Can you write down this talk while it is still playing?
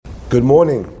Good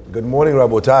morning,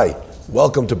 Rabotai.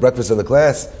 Welcome to Breakfast in the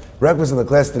Class. Breakfast in the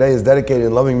Class today is dedicated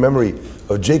in loving memory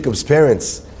of Jacob's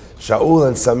parents, Shaul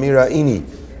and Samira Ini,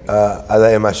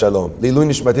 alayhim hashalom. Lilu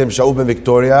nishmatim Shaul ben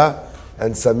Victoria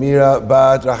and Samira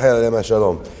bat Rachel, alayhim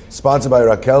hashalom. Sponsored by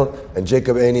Raquel and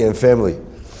Jacob Ini and family.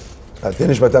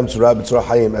 Nishmatam tzura b'tzura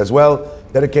hayim as well.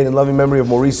 Dedicated in loving memory of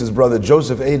Maurice's brother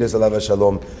Joseph Adis, alayhim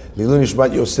hashalom. Lilu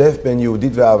nishmat Yosef ben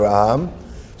Yehudit ve'Avraham.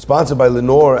 Sponsored by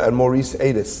Lenore and Maurice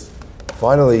Adis.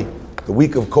 Finally, the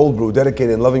week of cold brew, dedicated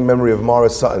in loving memory of Mara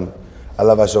Sutton,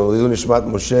 alav hashalom, lilu nishmat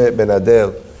Moshe ben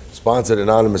Adel, sponsored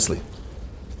anonymously.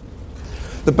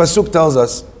 The pasuk tells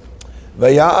us,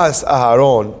 "Vaya'as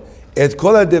Aharon et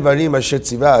kol hadevarim asher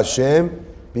tziva Hashem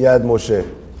biyad Moshe,"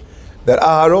 that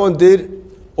Aharon did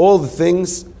all the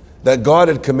things that God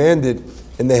had commanded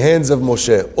in the hands of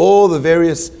Moshe, all the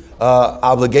various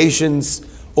obligations,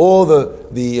 all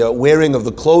the wearing of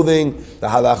the clothing, the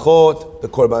halachot, the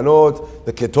korbanot,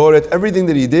 the ketoret, everything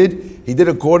that he did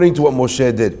according to what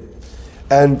Moshe did.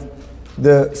 And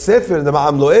the Sefer, the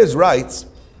Ma'am Lo'ez writes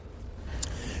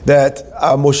that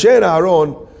Moshe and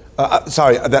Aaron,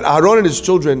 that Aaron and his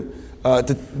children,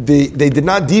 they did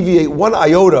not deviate one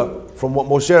iota from what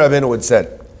Moshe Rabbeinu had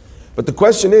said. But the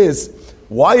question is,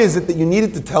 why is it that you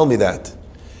needed to tell me that?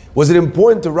 Was it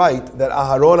important to write that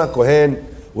Aharon HaKohen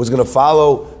was going to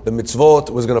follow the mitzvot,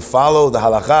 was going to follow the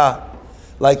halakha?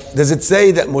 Like, does it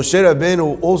say that Moshe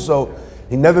Rabbeinu also,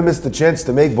 he never missed the chance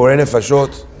to make borei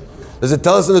nefashot? Does it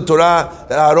tell us in the Torah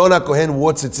that Aaron HaKohen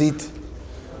wore tzitzit?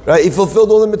 Right? He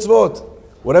fulfilled all the mitzvot.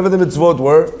 Whatever the mitzvot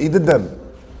were, he did them.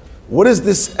 What is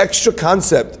this extra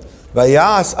concept?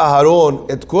 Vayas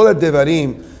Aharon et kol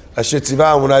hadevarim asher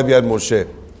tziva Adonai biyad Moshe.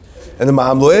 And the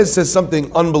Ma'am Lo'ez says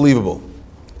something unbelievable.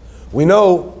 We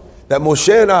know that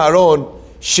Moshe and Aaron,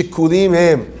 shikulim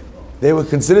hem, they were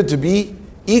considered to be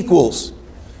equals.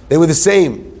 They were the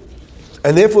same.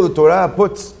 And therefore the Torah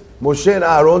puts Moshe and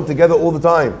Aaron together all the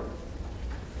time.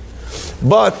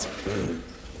 But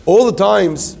all the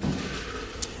times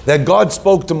that God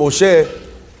spoke to Moshe,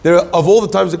 of all the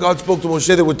times that God spoke to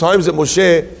Moshe, there were times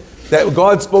that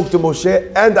God spoke to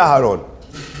Moshe and Aaron.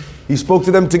 He spoke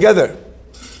to them together.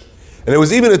 And there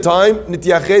was even a time,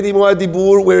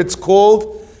 where it's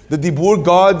called the Dibur,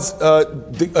 God's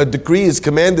decree, His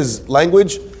command, His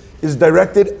language, is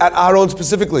directed at Aaron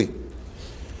specifically.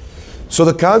 So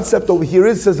the concept over here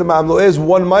is, says the Ma'am Lo'ez,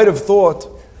 one might have thought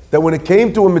that when it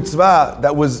came to a mitzvah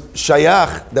that was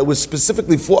shayach, that was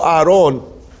specifically for Aaron,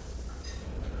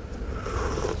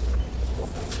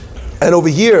 and over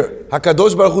here,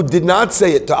 HaKadosh Baruch Hu did not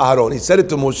say it to Aaron, He said it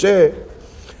to Moshe,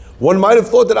 one might have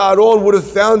thought that Aaron would have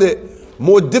found it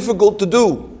more difficult to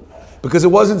do, because it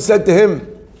wasn't said to him,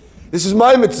 this is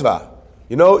my mitzvah.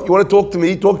 You know, you want to talk to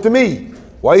me? Talk to me.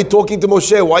 Why are you talking to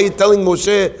Moshe? Why are you telling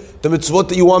Moshe the mitzvot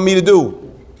that you want me to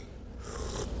do?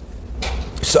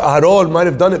 So Aaron might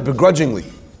have done it begrudgingly.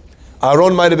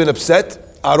 Aaron might have been upset.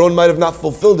 Aaron might have not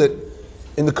fulfilled it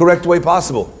in the correct way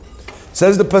possible.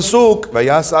 Says the pasuk,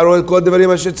 "Vayas Aaron kol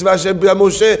devarim asher tzivah Hashem b'yad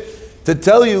Moshe," to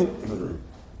tell you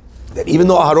that even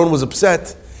though Aaron was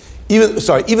upset, even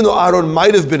though Aaron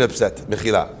might have been upset,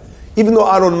 Mechila, even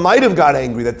though Aaron might have got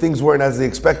angry that things weren't as they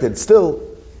expected, still,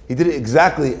 he did it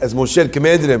exactly as Moshe had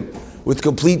commanded him, with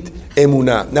complete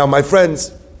emunah. Now, my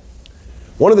friends,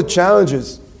 one of the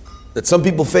challenges that some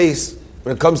people face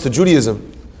when it comes to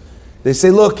Judaism, they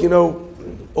say, look, you know,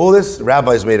 all this,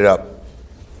 rabbis made it up.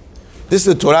 This,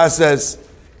 the Torah says,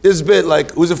 this bit,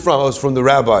 like, who's it from? Oh, it's from the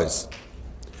rabbis.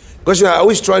 Question I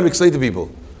always try to explain to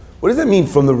people, what does that mean,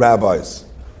 from the rabbis?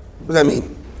 What does that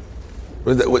mean?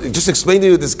 Just explain to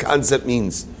you what this concept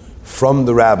means, from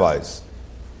the rabbis.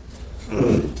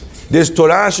 There's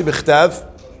Torah shebichtav,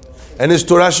 and there's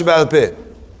Torah sheba'al peh.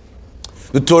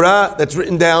 The Torah that's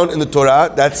written down in the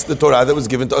Torah, that's the Torah that was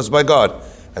given to us by God.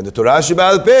 And the Torah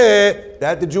sheba'al peh,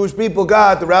 that the Jewish people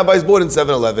got, the rabbis bought in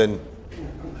 7-Eleven.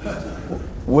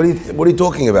 What are you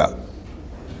talking about?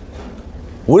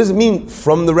 What does it mean,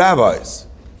 from the rabbis?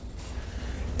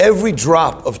 Every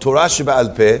drop of Torah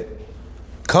sheba'al peh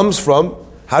comes from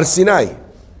Har Sinai.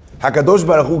 HaKadosh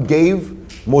Baruch Hu gave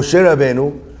Moshe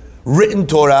Rabbeinu written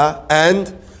Torah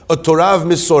and a Torah of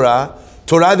Misorah,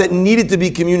 Torah that needed to be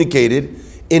communicated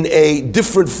in a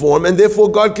different form, and therefore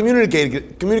God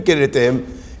communicated it to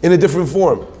him in a different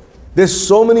form. There's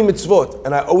so many mitzvot,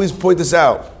 and I always point this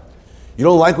out. You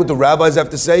don't like what the rabbis have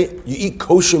to say? You eat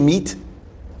kosher meat?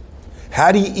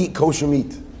 How do you eat kosher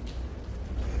meat?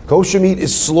 Kosher meat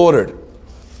is slaughtered.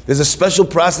 There's a special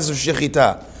process of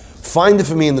shechita. Find it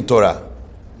for me in the Torah.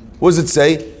 What does it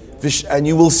say? And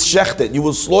you will shecht it, you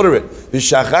will slaughter it.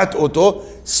 V'shachat oto,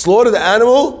 slaughter the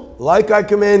animal like I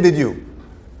commanded you.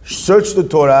 search the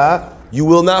Torah, you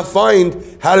will not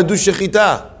find how to do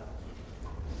shechita.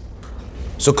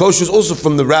 So kosher is also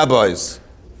from the rabbis.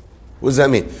 What does that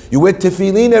mean? You wear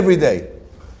tefillin every day.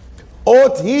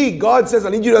 Ot he, God says, I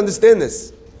need you to understand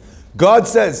this. God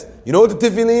says, you know what the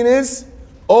tefillin is?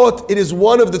 Ot, it is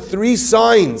one of the 3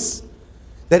 signs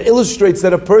that illustrates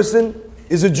that a person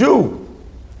is a Jew.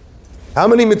 How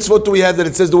many mitzvot do we have that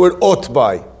it says the word ot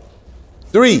by?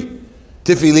 3.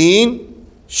 Tefillin,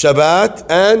 Shabbat,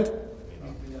 and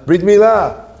Brit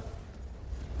Milah.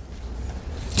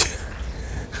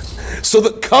 So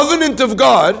the covenant of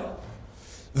God,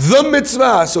 the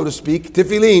mitzvah, so to speak,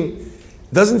 tefillin,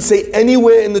 doesn't say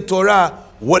anywhere in the Torah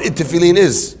what tefillin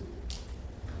is.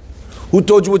 Who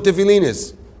told you what tefillin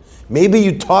is? Maybe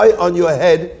you tie on your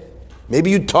head,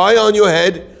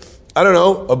 I don't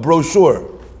know, a brochure.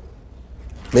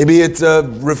 Maybe it's a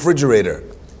refrigerator.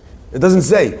 It doesn't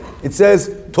say. It says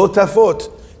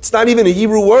totafot. It's not even a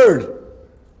Hebrew word.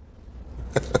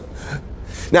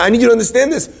 Now I need you to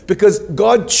understand this, because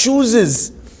God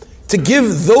chooses to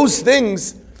give those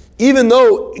things even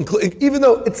though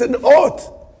it's an ot.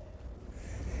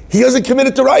 He doesn't commit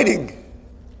it to writing.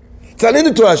 It's not in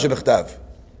the Torah Shebechtav.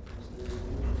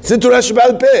 It's in Torah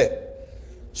Sheba'al Peh.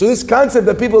 So this concept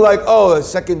that people are like, oh, the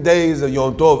second day is a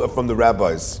Yom Tov, are from the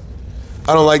rabbis.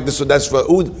 I don't like this, so that's for,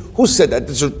 who said that?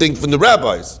 This is a thing from the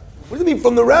rabbis. What do you mean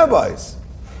from the rabbis?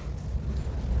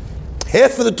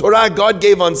 Half of the Torah God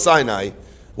gave on Sinai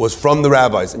was from the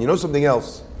rabbis. And you know something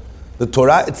else? The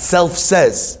Torah itself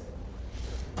says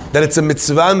that it's a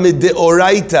mitzvah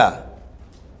mideoraita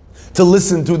to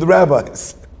listen to the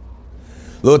rabbis.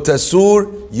 Lo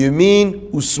tasur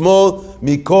yamin usmol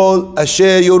mikol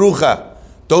asher yorucha.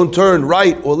 Don't turn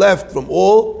right or left from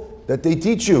all that they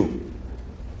teach you.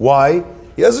 Why?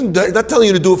 He's not telling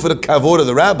you to do it for the kavod of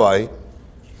the rabbi.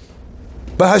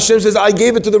 But Hashem says, I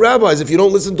gave it to the rabbis. If you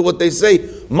don't listen to what they say,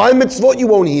 my mitzvot you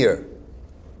won't hear.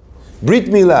 Brit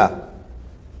Milah.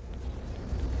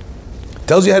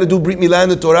 Tells you how to do Brit Milah in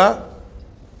the Torah.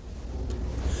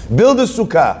 Build a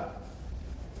sukkah.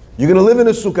 You're going to live in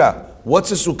a sukkah.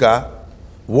 What's a sukkah?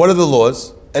 What are the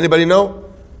laws? Anybody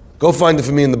know? Go find it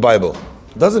for me in the Bible.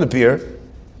 It doesn't appear.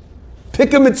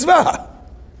 Pick a mitzvah.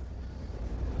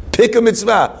 Pick a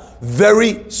mitzvah.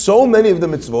 So many of the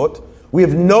mitzvot, we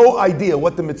have no idea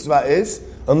what the mitzvah is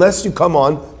unless you come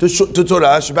on to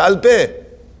Torah Sheba'al Peh.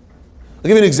 I'll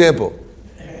give you an example.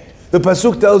 The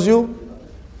pasuk tells you,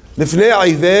 Lifnei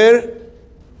Aiver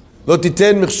lo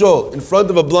titen michshol. In front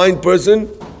of a blind person,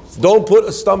 don't put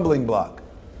a stumbling block.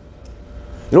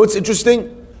 You know what's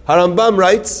interesting? Harambam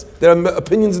writes, there are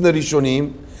opinions in the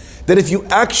Rishonim, that if you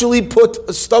actually put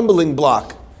a stumbling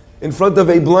block in front of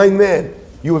a blind man,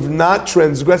 you have not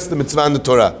transgressed the mitzvah in the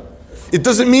Torah. It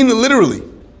doesn't mean it literally.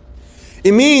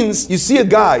 It means you see a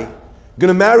guy going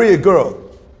to marry a girl,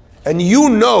 and you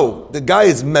know the guy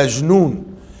is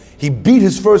majnun. He beat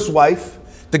his first wife.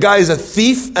 The guy is a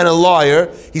thief and a liar.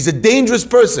 He's a dangerous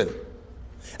person.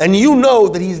 And you know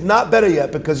that he's not better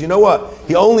yet, because you know what?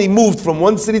 He only moved from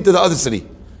one city to the other city.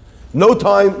 No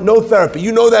time, no therapy.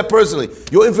 You know that personally.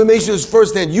 Your information is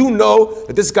firsthand. You know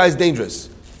that this guy's dangerous.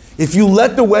 If you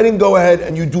let the wedding go ahead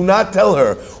and you do not tell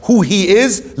her who he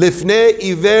is, lifnei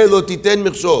iver lo titen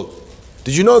michshol.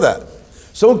 Did you know that?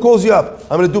 Someone calls you up.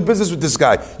 I'm going to do business with this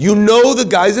guy. You know the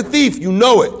guy's a thief. You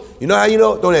know it. You know how you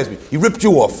know? Don't ask me. He ripped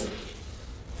you off.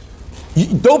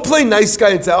 Don't play nice guy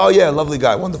and say, oh yeah, lovely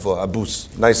guy, wonderful,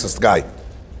 abus, nicest guy.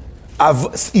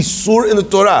 Isur in the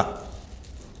Torah.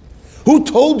 Who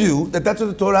told you that that's what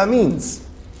the Torah means?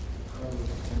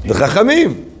 The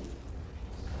Chachamim.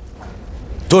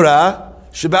 Torah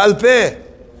Sheba'al Peh.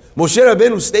 Moshe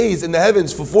Rabbeinu stays in the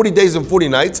heavens for 40 days and 40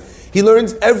 nights. He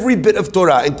learns every bit of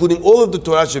Torah, including all of the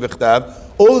Torah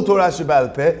Shebechtav, all the Torah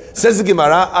Sheba'al Peh. Says the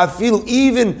Gemara, I feel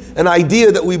even an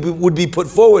idea that would be put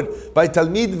forward by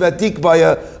Talmid Vatik, by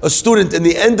a student in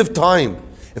the end of time.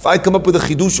 If I come up with a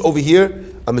chidush over here,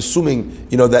 I'm assuming,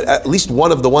 that at least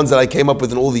one of the ones that I came up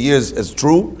with in all the years is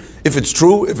true. If it's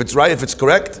true, if it's right, if it's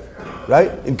correct,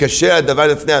 right? In kasher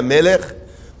davar lefnei melech,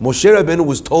 Moshe Rabbeinu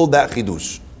was told that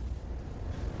chidush.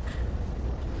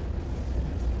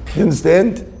 You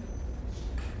understand?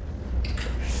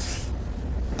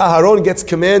 Aharon gets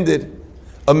commanded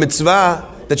a mitzvah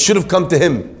that should have come to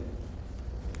him,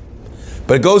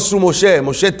 but it goes through Moshe.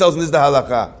 Moshe tells him this is the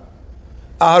halakha.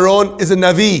 Aharon is a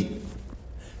Navi.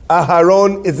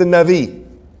 Aharon is a Navi.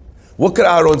 What could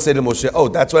Aharon say to Moshe? Oh,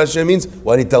 that's what Hashem means?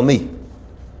 Why didn't he tell me?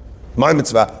 My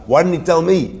mitzvah. Why didn't he tell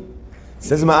me?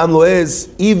 Says Ma'am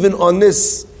Loez, even on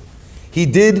this, he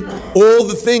did all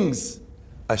the things.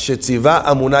 Asher tziva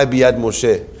amunai biyad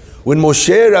Moshe. When Moshe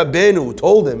Rabbeinu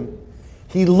told him,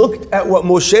 He looked at what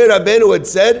Moshe Rabbeinu had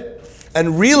said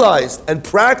and realized and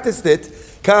practiced it.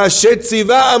 Ka'asher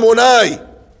tziva Amonai.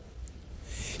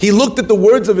 He looked at the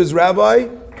words of his rabbi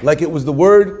like it was the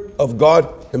word of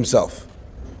God himself.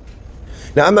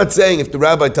 Now, I'm not saying if the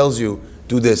rabbi tells you,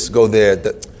 do this, go there.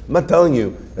 I'm not telling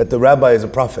you that the rabbi is a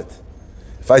prophet.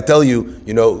 If I tell you,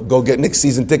 go get Knicks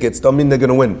season tickets, don't mean they're going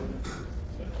to win.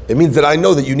 It means that I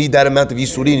know that you need that amount of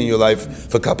Yisurin in your life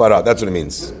for kapara. That's what it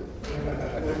means.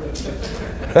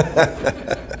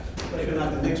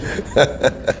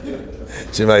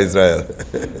 Shema Israel.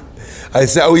 I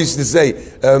always used to say,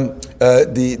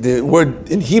 the word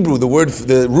in Hebrew,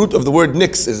 the root of the word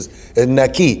nix is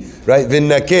naki, right? Vin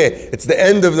nakeh. It's the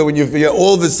end of when you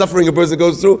all the suffering a person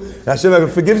goes through. Hashem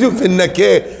forgives you. Vin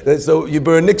nakeh. So you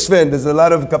burn nix fan. There's a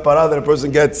lot of kapara that a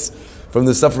person gets from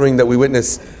the suffering that we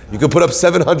witness. You could put up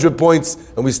 700 points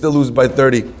and we still lose by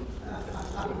 30.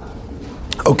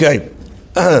 Okay.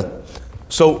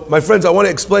 So, my friends, I want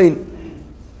to explain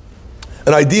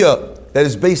an idea that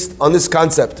is based on this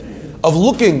concept of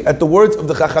looking at the words of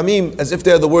the Chachamim as if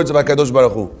they are the words of HaKadosh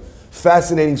Baruch Hu.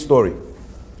 Fascinating story.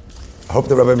 I hope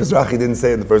the Rabbi Mizrahi didn't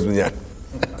say it in the first minyan.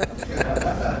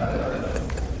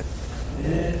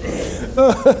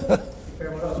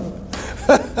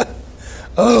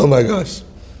 Oh my gosh.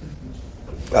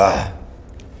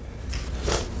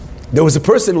 There was a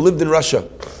person who lived in Russia.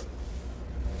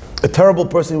 A terrible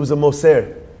person. He was a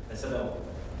Moser.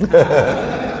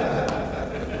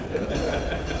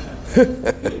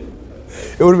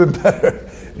 It would have been better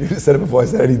if you just said it before I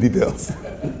said any details.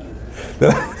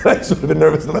 I should have been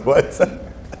nervous about what I said.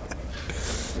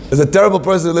 There's a terrible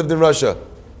person who lived in Russia.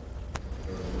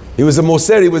 He was a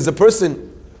Moser. He was a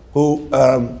person who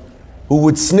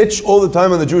would snitch all the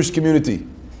time on the Jewish community.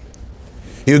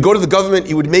 He would go to the government,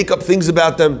 he would make up things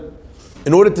about them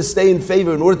in order to stay in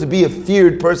favor, in order to be a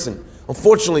feared person.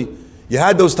 Unfortunately, you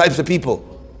had those types of people.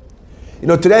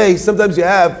 Today, sometimes you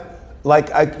have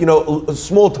a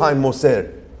small-time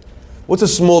Moser. What's a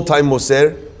small-time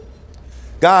Moser?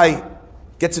 Guy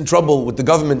gets in trouble with the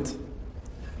government.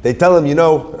 They tell him, you're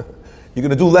going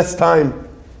to do less time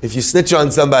if you snitch on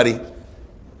somebody,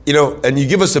 and you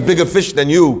give us a bigger fish than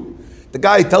you. The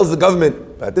guy tells the government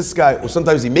about this guy, or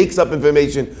sometimes he makes up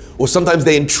information, or sometimes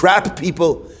they entrap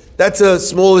people. That's a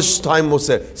smallish time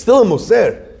Moser. Still a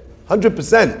Moser,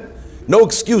 100%. No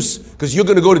excuse, because you're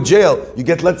going to go to jail, you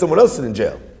get to let someone else sit in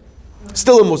jail.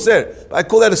 Still a Moser. But I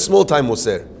call that a small time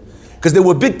Moser. Because they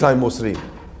were big time Mosrim.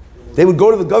 They would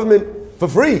go to the government for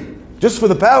free, just for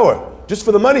the power, just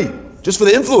for the money, just for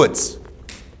the influence.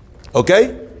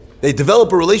 Okay? They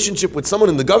develop a relationship with someone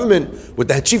in the government, with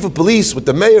the chief of police, with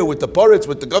the mayor, with the poritz,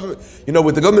 with the government,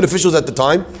 with the government officials at the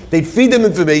time. They'd feed them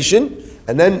information,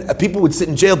 and then people would sit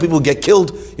in jail, people would get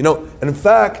killed, And in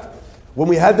fact, when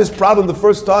we had this problem the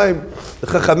first time, the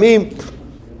Chachamim,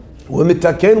 we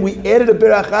added a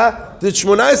beracha to the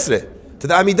Shmona Esrei, to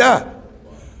the Amidah.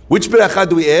 Which beracha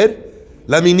do we add?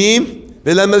 Laminim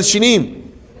v'lamalshinim.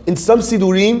 In some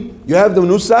sidurim, you have the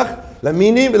nusach,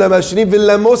 laminim v'lamalshinim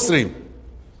v'lamosrim.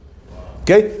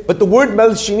 Okay? But the word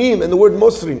malshinim and the word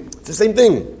mosrim, it's the same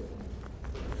thing.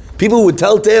 People would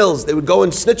tell tales, they would go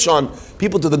and snitch on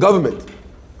people to the government.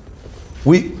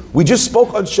 We just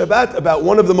spoke on Shabbat about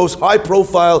one of the most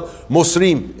high-profile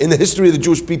mosrim in the history of the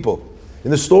Jewish people.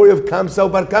 In the story of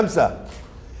Kamsa bar Kamsa.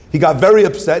 He got very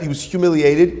upset, he was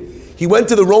humiliated. He went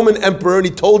to the Roman emperor and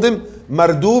he told him,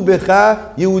 Mardu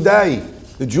becha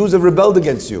Yehudai. The Jews have rebelled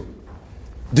against you.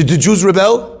 Did the Jews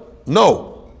rebel? No.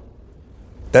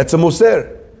 That's a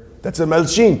Moser. That's a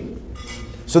Malshin.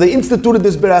 So they instituted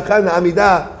this beracha in the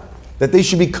Amidah that they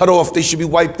should be cut off, they should be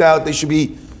wiped out, they should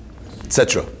be,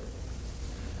 etc.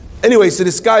 Anyway, so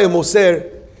this guy, a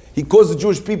Moser, he caused the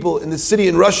Jewish people in the city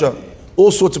in Russia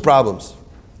all sorts of problems.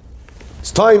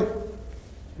 It's time,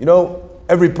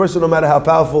 every person, no matter how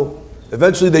powerful,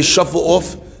 eventually they shuffle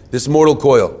off this mortal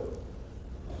coil.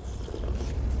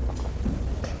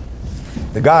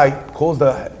 The guy calls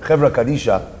the Chevra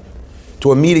Kadisha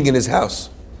to a meeting in his house.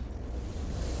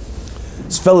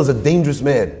 This fella's a dangerous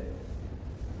man.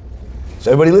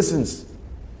 So everybody listens.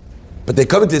 But they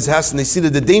come into his house and they see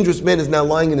that the dangerous man is now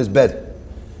lying in his bed.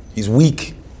 He's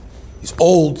weak. He's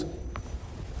old.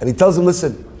 And he tells them,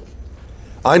 listen,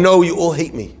 I know you all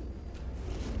hate me.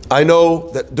 I know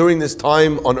that during this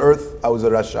time on earth, I was a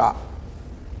Rasha.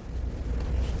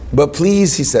 But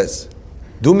please, he says,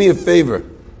 do me a favor.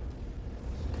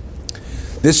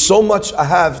 There's so much I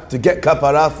have to get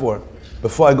kapara for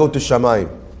before I go to Shamayim.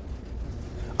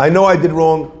 I know I did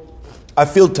wrong. I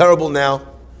feel terrible now.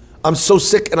 I'm so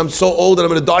sick and I'm so old and I'm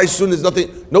going to die soon. There's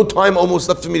no time almost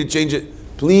left for me to change it.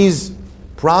 Please,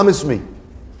 promise me.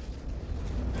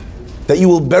 that you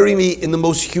will bury me in the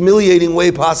most humiliating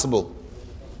way possible,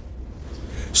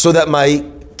 so that my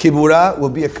kibura will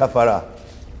be a kapara.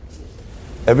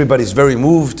 Everybody's very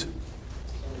moved.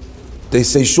 They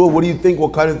say, sure, what do you think?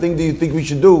 What kind of thing do you think we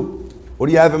should do? What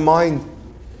do you have in mind?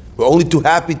 We're only too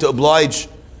happy to oblige.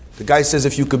 The guy says,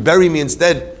 if you could bury me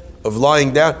instead of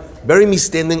lying down, bury me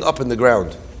standing up in the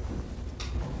ground.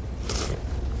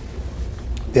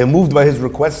 They're moved by his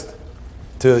request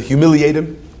to humiliate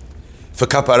him for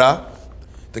kapara.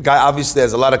 The guy obviously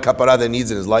has a lot of kapara that he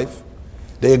needs in his life.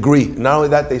 They agree. Not only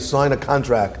that, they sign a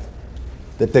contract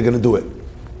that they're going to do it.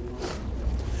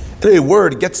 Anyway,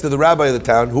 word gets to the rabbi of the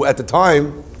town, who at the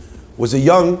time was a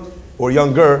young or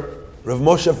younger Rav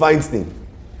Moshe Feinstein.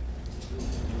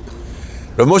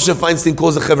 Rav Moshe Feinstein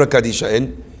calls the Chevra Kadisha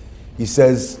in. He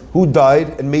says, who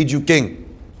died and made you king?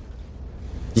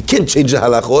 You can't change the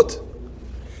halachot.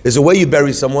 There's a way you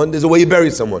bury someone, there's a way you bury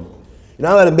someone. You're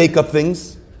not allowed to make up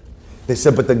things. They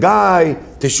said, but the guy,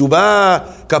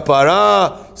 Teshuvah,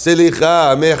 Kapara,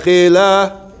 Selicha,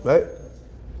 Mechila, right?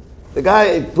 The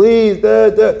guy, please,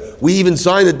 we even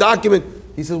signed the document.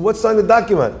 He says, what signed the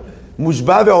document?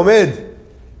 Mushba ve'omed.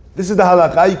 This is the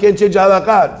halakha. You can't change the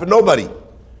halakha for nobody.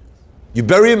 You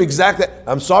bury him exactly.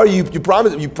 I'm sorry, you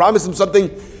promised him something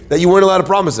that you weren't allowed to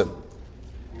promise him.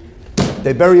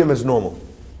 They bury him as normal.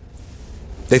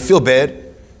 They feel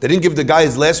bad. They didn't give the guy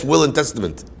his last will and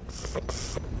testament.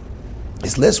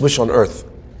 His last wish on earth.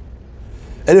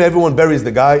 Anyway, everyone buries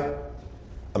the guy.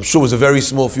 I'm sure it was a very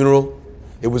small funeral.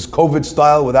 It was COVID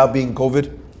style without being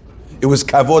COVID. It was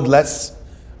kavod less.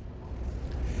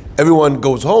 Everyone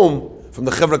goes home from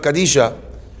the Chevra Kadisha,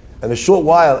 and a short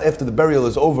while after the burial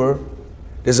is over,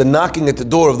 there's a knocking at the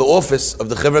door of the office of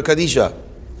the Chevra Kadisha.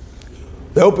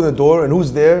 They open the door, and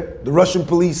who's there? The Russian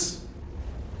police.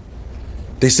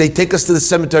 They say, take us to the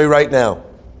cemetery right now.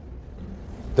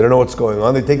 They don't know what's going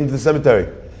on. They take him to the cemetery.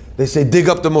 They say, dig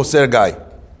up the Moser guy.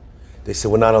 They say,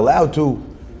 we're not allowed to.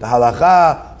 The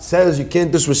halakha says you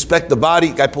can't disrespect the body.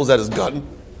 Guy pulls out his gun.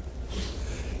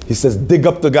 He says, dig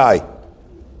up the guy.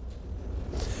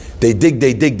 They dig,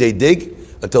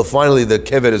 until finally the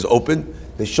kever is open.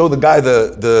 They show the guy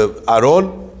the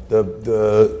aron,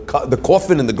 the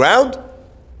coffin in the ground.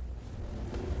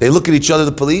 They look at each other,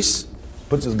 the police,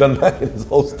 puts his gun back in his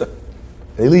holster.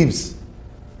 And he leaves.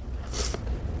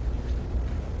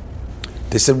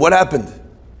 They said, what happened?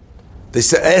 They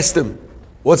said, asked him,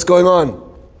 what's going on?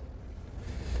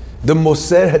 The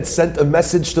Moser had sent a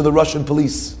message to the Russian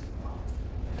police.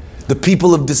 The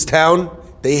people of this town,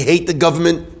 they hate the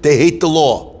government, they hate the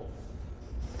law.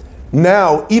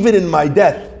 Now, even in my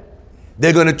death,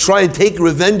 they're going to try and take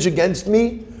revenge against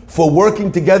me for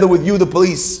working together with you, the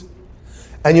police.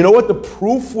 And you know what the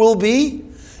proof will be?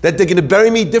 That they're going to bury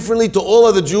me differently to all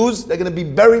other Jews. They're going to be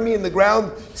burying me in the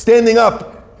ground, standing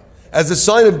up, as a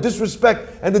sign of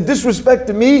disrespect. And the disrespect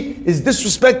to me is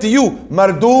disrespect to you.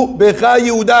 Mardu becha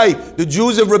Yehudai. The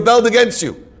Jews have rebelled against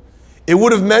you. It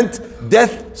would have meant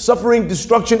death, suffering,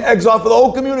 destruction, exile for the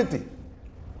whole community.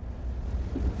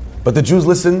 But the Jews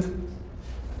listened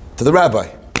to the rabbi.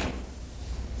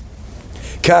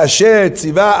 Kasher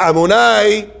tziva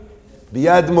Amonai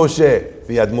biyad Moshe.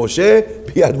 Biyad Moshe,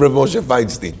 biyad Rav Moshe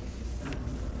Feinstein.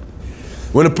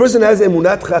 When a person has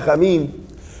emunat chachamim,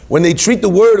 when they treat the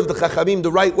word of the chachamim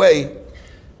the right way,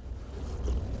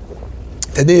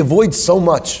 then they avoid so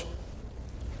much.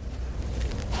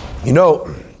 You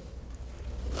know,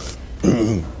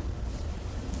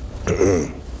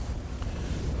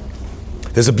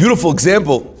 there's a beautiful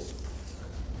example.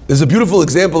 There's a beautiful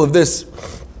example of this.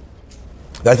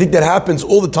 I think that happens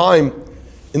all the time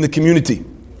in the community.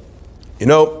 You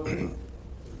know,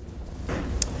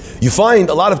 you find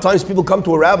a lot of times people come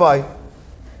to a rabbi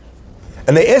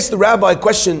and they ask the rabbi a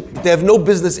question that they have no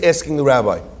business asking the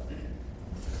rabbi.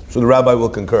 So the rabbi will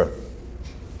concur.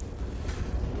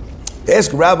 They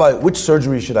ask Rabbi, which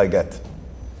surgery should I get?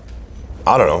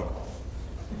 I don't know.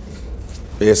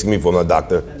 They're asking me if I'm not a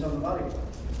doctor. Depends on the body.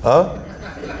 Huh?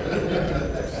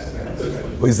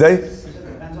 What do you say?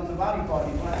 Depends on the body part.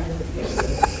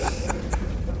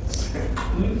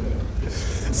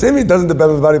 Same, it doesn't depend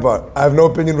on the body part. I have no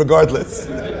opinion regardless.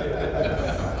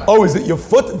 Oh, is it your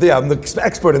foot? Yeah, I'm the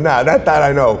expert in that. That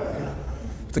I know.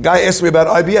 If the guy asks me about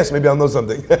IBS, maybe I'll know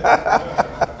something.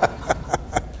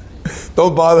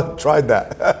 Don't bother, tried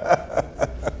that.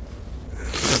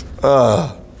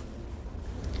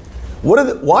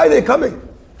 Why are they coming?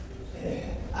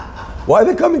 Why are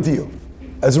they coming to you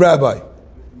as rabbi?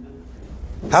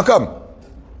 How come?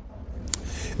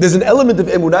 There's an element of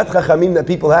emunat chachamim that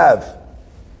people have.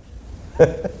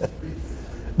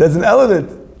 There's an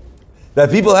element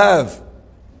that people have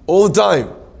all the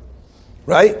time,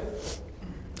 right?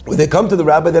 When they come to the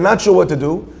rabbi, they're not sure what to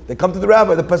do. They come to the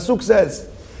rabbi. The pasuk says,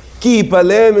 "Ki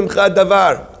yipaleh mimcha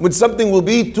davar," when something will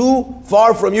be too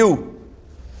far from you.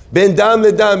 Ben dam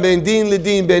ledam, ben din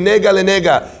ledin, ben nega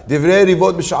lenega, divrei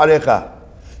rivot b'sha'arecha.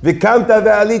 V'kamta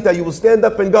ve'alita, you will stand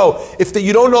up and go. If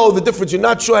you don't know the difference, you're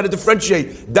not sure how to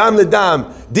differentiate dam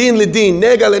ledam, din ledin,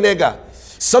 nega lenega.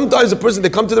 Sometimes a person, they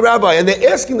come to the rabbi and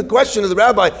they're asking the question of the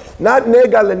rabbi, not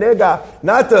nega lenega,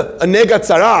 not a nega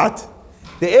tzarat.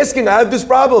 They're asking, I have this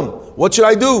problem. What should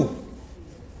I do?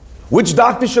 Which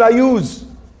doctor should I use?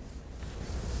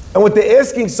 And what they're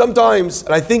asking sometimes,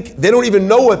 and I think they don't even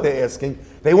know what they're asking,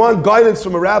 they want guidance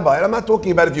from a rabbi. And I'm not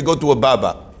talking about if you go to a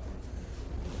Baba.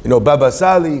 You know, Baba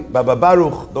Sali, Baba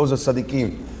Baruch, those are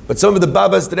Sadiqim. But some of the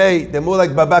Babas today, they're more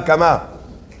like Baba Kama.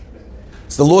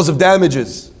 It's the laws of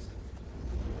damages.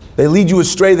 They lead you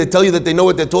astray, they tell you that they know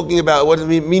what they're talking about.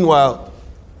 Meanwhile,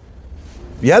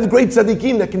 you have great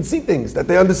tzaddikim that can see things, that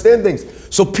they understand things.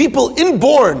 So people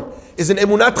inborn is an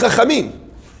emunat chachamim.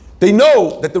 They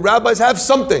know that the rabbis have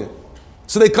something,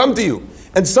 so they come to you.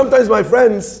 And sometimes, my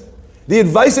friends, the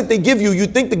advice that they give you, you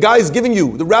think the guy is giving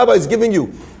you, the rabbi is giving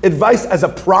you advice as a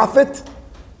prophet.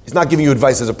 He's not giving you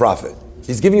advice as a prophet.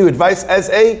 He's giving you advice as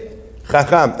a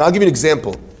chacham. I'll give you an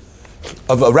example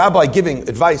of a rabbi giving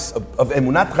advice of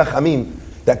emunat chachamim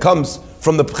that comes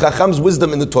from the chacham's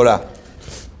wisdom in the Torah.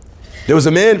 There was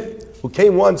a man who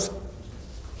came once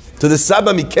to the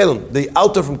Saba Mikelm, the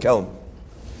altar from Kelm.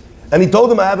 And he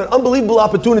told him, I have an unbelievable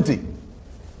opportunity.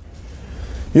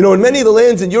 You know, in many of the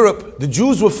lands in Europe, the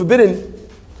Jews were forbidden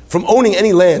from owning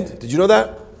any land. Did you know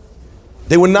that?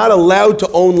 They were not allowed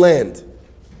to own land.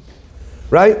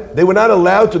 Right? They were not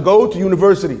allowed to go to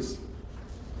universities.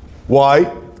 Why?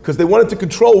 Because they wanted to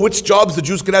control which jobs the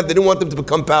Jews could have. They didn't want them to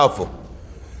become powerful.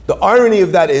 The irony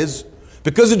of that is,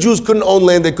 because the Jews couldn't own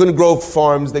land, they couldn't grow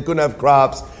farms, they couldn't have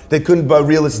crops, they couldn't buy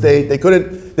real estate, they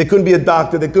couldn't be a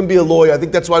doctor, they couldn't be a lawyer. I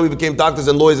think that's why we became doctors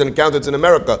and lawyers and accountants in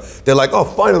America. They're like, oh,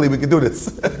 finally we can do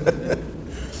this.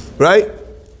 Right?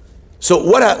 So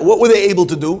what were they able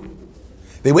to do?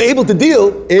 They were able to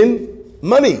deal in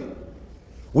money.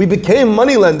 We became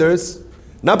money lenders,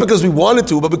 not because we wanted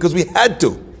to, but because we had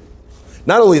to.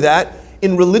 Not only that,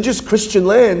 in religious Christian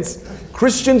lands,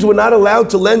 Christians were not allowed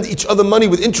to lend each other money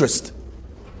with interest.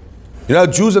 You know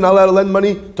how Jews are not allowed to lend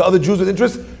money to other Jews with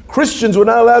interest? Christians were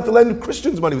not allowed to lend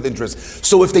Christians money with interest.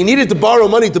 So if they needed to borrow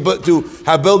money to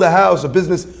build a house, a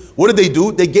business, what did they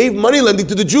do? They gave money lending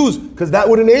to the Jews, because that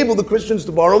would enable the Christians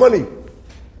to borrow money.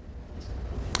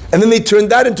 And then they turned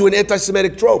that into an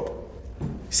anti-Semitic trope.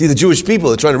 See, the Jewish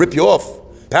people are trying to rip you off.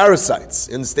 Parasites,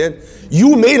 you understand?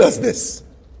 You made us this.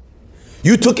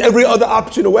 You took every other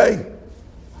option away.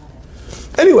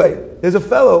 Anyway, there's a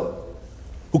fellow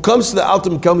who comes to the Alter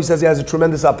Kelm. He says he has a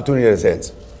tremendous opportunity in his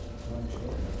hands.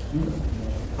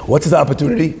 What's his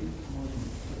opportunity?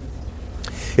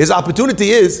 His opportunity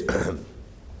is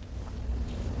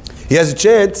he has a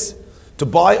chance to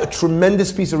buy a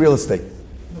tremendous piece of real estate.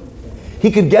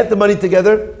 He could get the money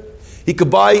together, he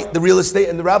could buy the real estate,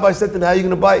 and the rabbi said to him, how are you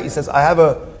going to buy it? He says, I have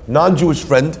a non-Jewish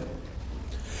friend.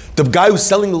 The guy who's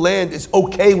selling the land is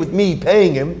okay with me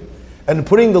paying him and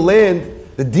putting the land,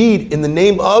 the deed, in the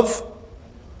name of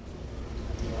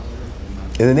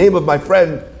my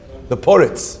friend, the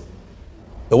Poritz.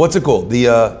 What's it called?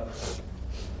 The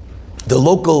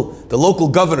local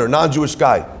governor, non-Jewish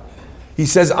guy. He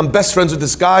says, I'm best friends with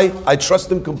this guy. I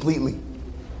trust him completely.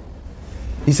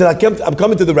 He said, I'm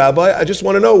coming to the rabbi. I just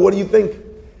want to know, what do you think?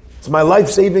 It's my life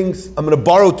savings. I'm going to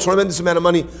borrow a tremendous amount of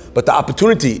money, but the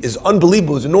opportunity is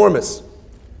unbelievable. It's enormous.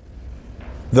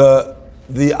 The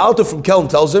Alter from Kelm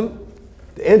tells him,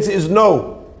 the answer is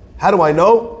no. How do I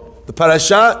know? The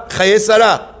Parashat Chaye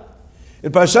Sarah.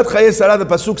 In Parashat Chaye Sarah, the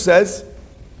pasuk says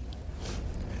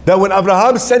that when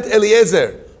Abraham sent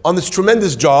Eliezer on this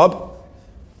tremendous job,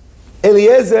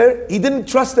 Eliezer, he didn't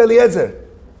trust Eliezer.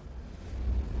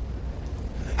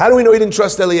 How do we know he didn't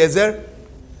trust Eliezer?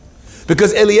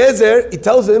 Because Eliezer, he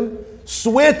tells him,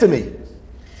 swear to me.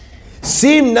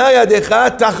 Sim na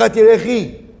yadecha tachat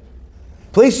yerechi.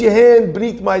 Place your hand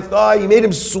beneath my thigh. He made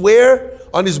him swear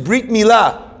on his brit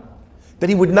milah that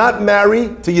he would not marry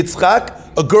to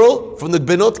Yitzchak a girl from the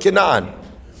Benot Canaan.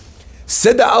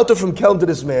 Said the Alter from Kelm to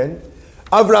this man,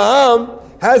 Avraham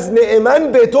has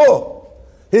Ne'eman Beto,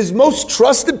 his most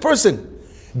trusted person,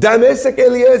 Damesek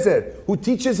Eliezer, who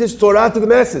teaches his Torah to the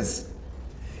masses.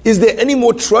 Is there any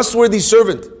more trustworthy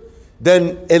servant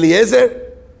than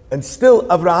Eliezer? And still,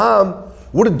 Avraham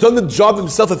would have done the job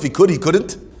himself if he could. He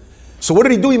couldn't. So what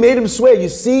did he do? He made him swear. You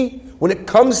see, when it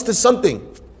comes to something,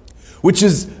 which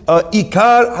is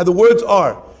ikar, how the words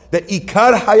are, that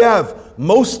ikar hayav,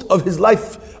 most of his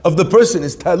life of the person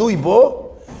is talui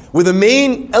bo, where the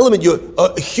main element,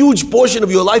 a huge portion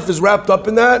of your life is wrapped up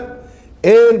in that.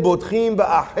 En botchim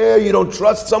ba'acher, you don't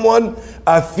trust someone.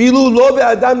 Afilu lo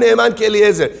be'adam ne'eman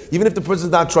ke'Eliezer, even if the person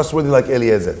is not trustworthy like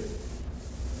Eliezer.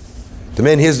 The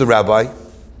man hears the rabbi,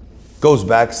 goes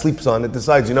back, sleeps on it,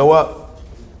 decides, you know what?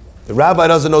 The rabbi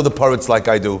doesn't know the parrots like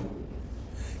I do.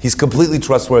 He's completely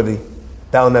trustworthy.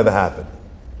 That'll never happen.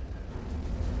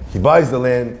 He buys the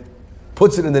land,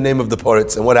 puts it in the name of the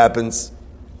parrots, and what happens?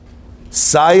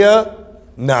 Saya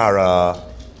Nara.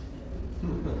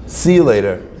 See you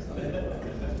later.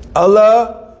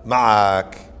 Allah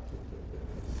Ma'ak.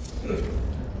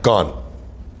 Gone.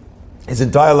 His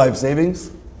entire life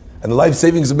savings, and the life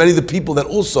savings of many of the people that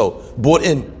also bought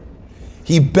in.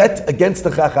 He bet against the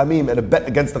Chachamim, and a bet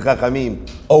against the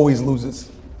Chachamim always loses.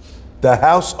 The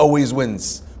house always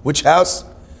wins. Which house?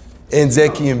 En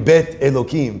Zekim Bet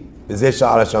Elokim.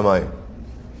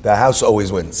 The house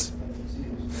always wins.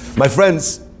 My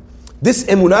friends, this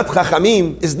emunat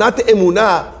Chachamim is not the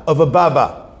emunah of a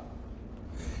Baba.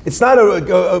 It's not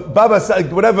a Baba,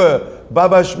 whatever,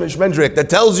 Baba Shmendrik that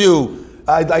tells you,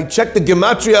 I checked the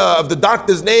gematria of the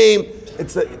doctor's name.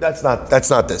 That's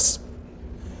not this.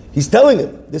 He's telling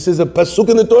him, this is a pasuk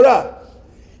in the Torah.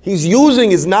 He's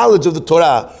using his knowledge of the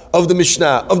Torah, of the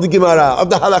Mishnah, of the Gemara, of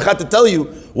the Halakha to tell you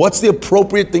what's the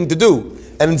appropriate thing to do.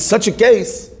 And in such a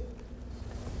case,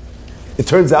 it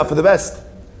turns out for the best.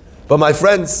 But my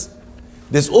friends,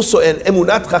 there's also an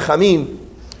emunat chachamim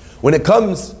when it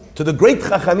comes to the great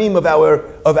chachamim of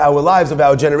our lives, of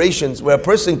our generations, where a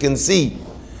person can see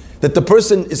that the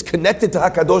person is connected to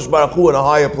HaKadosh Baruch Hu on a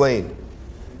higher plane.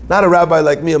 Not a rabbi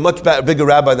like me, a much bigger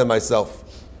rabbi than myself.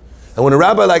 And when a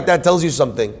rabbi like that tells you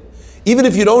something, even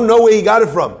if you don't know where he got it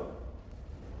from,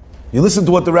 you listen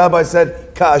to what the rabbi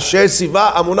said, Ka'asher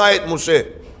siva amunai et Moshe.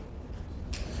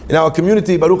 In our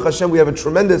community, Baruch Hashem, we have a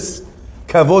tremendous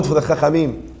kavod for the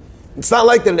chachamim. It's not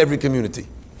like that in every community.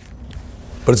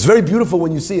 But it's very beautiful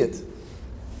when you see it.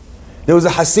 There was a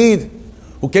Hasid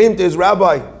who came to his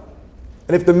rabbi,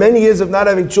 and after many years of not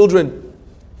having children,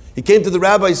 he came to the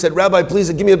rabbi, he said, Rabbi, please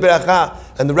give me a beracha.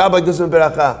 And the rabbi gives him a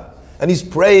beracha. And he's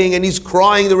praying and he's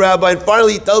crying, the rabbi, and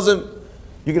finally he tells him,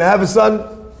 you're going to have a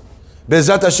son?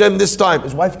 Be'ezrat Hashem this time.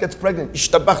 His wife gets pregnant.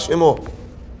 Ishtabach Shemo.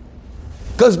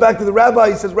 Goes back to the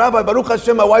rabbi, he says, Rabbi, Baruch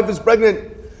Hashem, my wife is pregnant.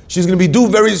 She's going to be due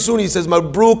very soon. He says,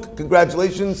 Mabruk,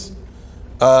 congratulations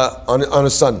on a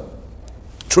son.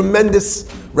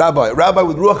 Tremendous rabbi. A rabbi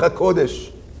with Ruach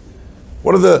HaKodesh.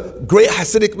 One of the great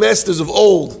Hasidic masters of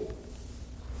old.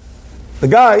 The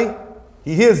guy,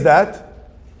 he hears that.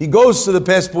 He goes to the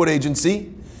passport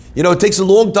agency. You know, it takes a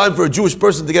long time for a Jewish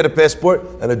person to get a passport,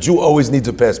 and a Jew always needs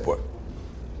a passport.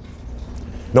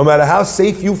 No matter how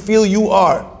safe you feel you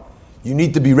are, you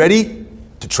need to be ready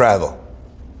to travel.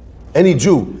 Any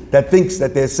Jew that thinks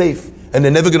that they're safe and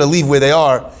they're never going to leave where they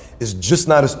are is just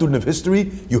not a student of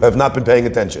history. You have not been paying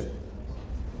attention.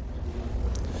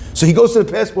 So he goes to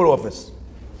the passport office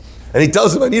and he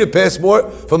tells him, I need a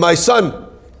passport for my son.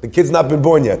 The kid's not been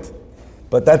born yet.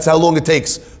 But that's how long it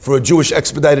takes for a Jewish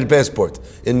expedited passport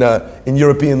in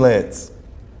European lands.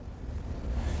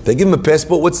 They give him a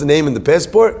passport. What's the name in the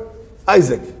passport?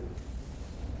 Isaac.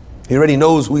 He already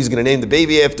knows who he's going to name the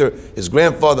baby after, his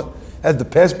grandfather. Has the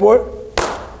passport,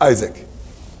 Isaac.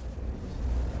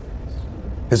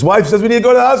 His wife says, we need to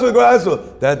go to the hospital,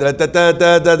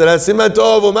 Siman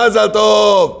tov, mazal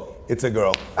tov. It's a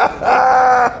girl.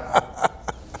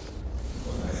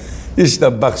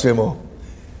 Ishtabach shemo.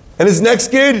 And his next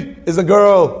kid is a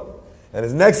girl. And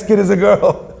his next kid is a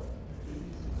girl.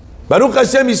 Baruch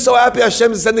Hashem, he's so happy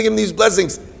Hashem is sending him these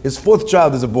blessings. His fourth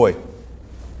child is a boy.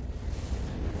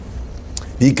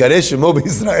 Yikareh shemo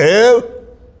b'Yisrael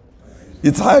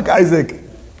Yitzhak Isaac.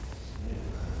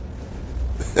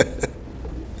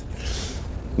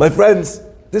 My friends,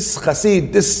 this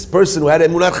Chassid, this person who had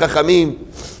Emunat Chachamim,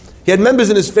 he had members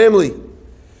in his family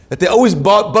that they always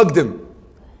bugged him.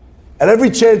 At every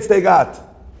chance they got.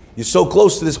 You're so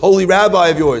close to this holy rabbi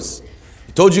of yours.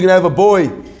 He told you you're going to have a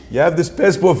boy. You have this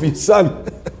passport for your son.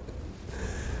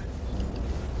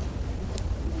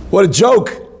 What a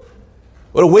joke.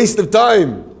 What a waste of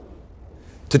time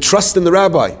to trust in the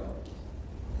rabbi.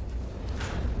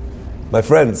 My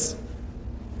friends,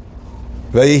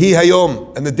 Vayihi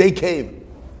Hayom, and the day came.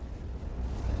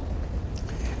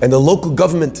 And the local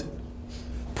government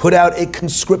put out a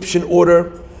conscription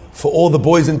order for all the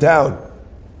boys in town.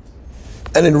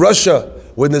 And in Russia,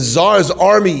 when the Tsar's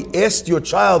army asked your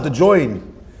child to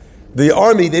join the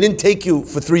army, they didn't take you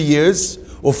for 3 years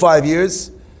or 5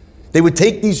 years. They would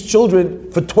take these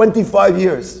children for 25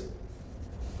 years.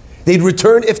 They'd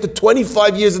return after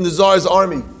 25 years in the Tsar's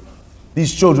army.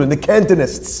 These children, the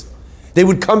Cantonists. They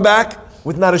would come back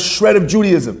with not a shred of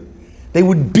Judaism. They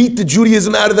would beat the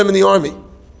Judaism out of them in the army.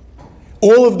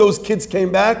 All of those kids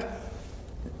came back,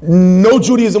 no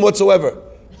Judaism whatsoever.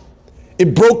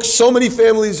 It broke so many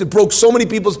families, it broke so many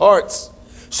people's hearts.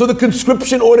 So the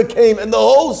conscription order came and the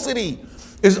whole city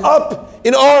is up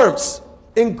in arms,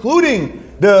 including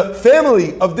the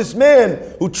family of this man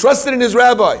who trusted in his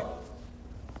rabbi.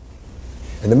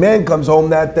 And the man comes home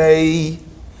that day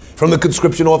from the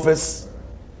conscription office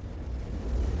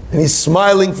and he's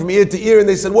smiling from ear to ear, and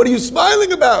they said, "What are you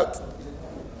smiling about?"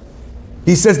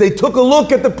 He says, "They took a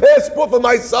look at the passport for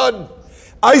my son,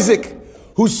 Isaac,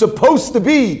 who's supposed to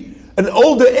be an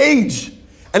older age,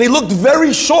 and he looked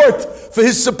very short for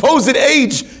his supposed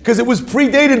age because it was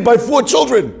predated by 4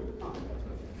 children.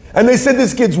 And they said,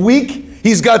 this kid's weak,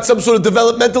 he's got some sort of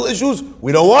developmental issues,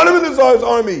 we don't want him in the Tsar's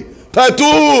army.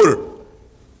 Patur!"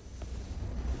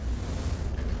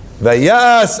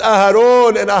 Vayas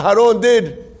Aharon, and Aharon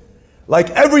did like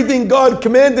everything God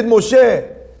commanded Moshe.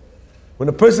 When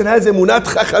a person has emunat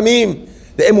chachamim,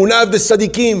 the emunah of the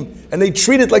tzaddikim, and they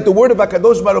treat it like the word of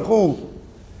HaKadosh Baruch Hu,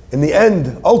 in the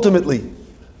end, ultimately,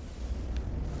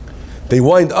 they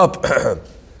wind up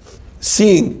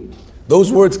seeing those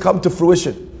words come to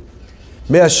fruition.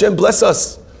 May Hashem bless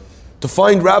us to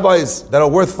find rabbis that are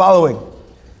worth following.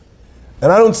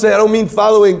 And I don't mean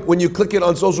following when you click it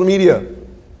on social media.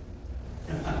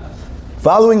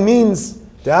 Following means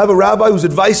to have a rabbi whose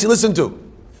advice you listen to,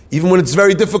 even when it's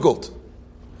very difficult.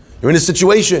 You're in a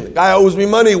situation, a guy owes me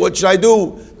money, what should I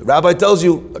do? The rabbi tells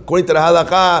you, according to the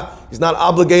halakha, he's not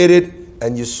obligated,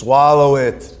 and you swallow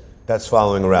it. That's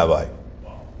following a rabbi.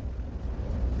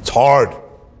 It's hard.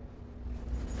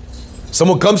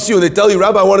 Someone comes to you and they tell you,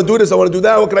 "Rabbi, I want to do this, I want to do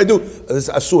that, what can I do?" This is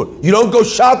asur. You don't go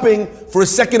shopping for a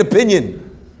second opinion.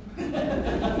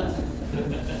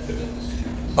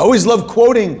 I always love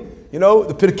quoting, the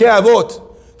Pirkei Avot.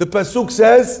 The pasuk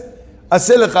says,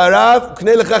 "Aseh lecha rav,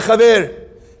 uknei lecha chaver."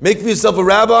 Make for yourself a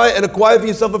rabbi and acquire for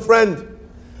yourself a friend.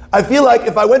 I feel like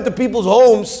if I went to people's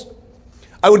homes,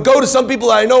 I would go to some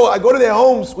people I know, I go to their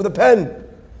homes with a pen,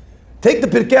 take the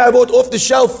Pirkei Avot off the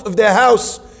shelf of their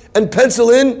house and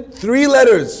pencil in 3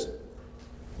 letters.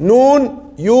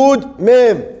 Nun, Yud,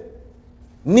 Mem.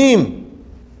 Nim.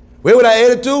 Where would I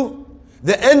add it to?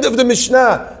 The end of the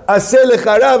Mishnah. Aseh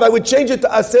lecha rav, I would change it to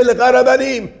Aseh lecha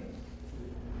Rabbanim.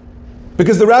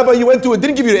 Because the rabbi you went to, it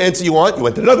didn't give you the answer you want, you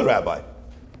went to another rabbi.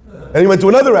 And you went to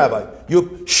another rabbi. You're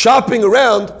shopping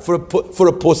around for a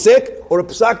posek or a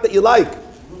psak that you like.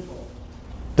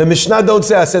 The Mishnah don't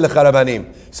say Aseh lecha Rabbanim,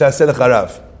 say Aseh lecha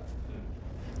Rav.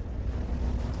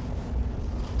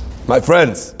 My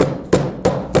friends,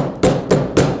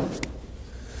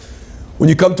 when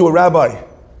you come to a rabbi,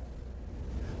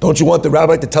 don't you want the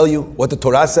rabbi to tell you what the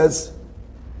Torah says?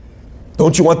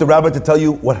 Don't you want the rabbi to tell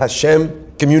you what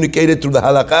Hashem communicated through the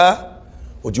halakha?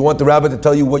 Or do you want the rabbi to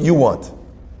tell you what you want?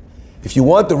 If you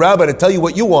want the rabbi to tell you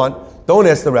what you want, don't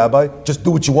ask the rabbi, just do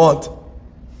what you want.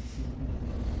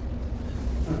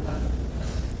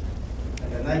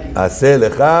 Aseh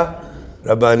lecha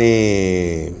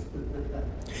Rabbanim.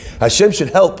 Hashem should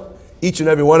help each and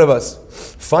every one of us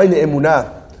find the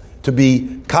emunah to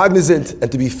be cognizant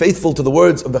and to be faithful to the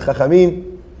words of the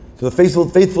chachamim, to the faithful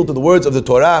to the words of the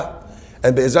Torah.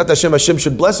 And be'ezrat Hashem, Hashem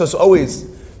should bless us always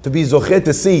to be zocheh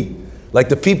to see, like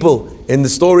the people in the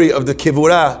story of the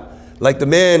kivurah, like the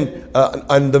man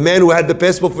and the man who had the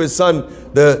passport for his son,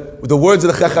 the words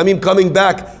of the chachamim coming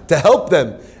back to help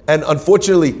them. And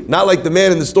unfortunately, not like the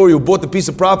man in the story who bought the piece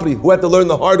of property, who had to learn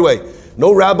the hard way.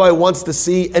 No rabbi wants to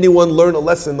see anyone learn a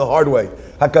lesson the hard way.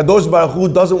 HaKadosh Baruch Hu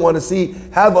doesn't want to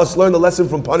have us learn the lesson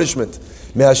from punishment.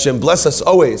 May Hashem bless us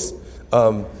always.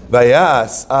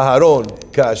 Vayas Aharon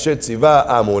ka'asher tziva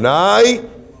Amonai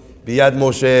biyad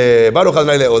Moshe. Baruch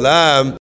Adonai le'olam.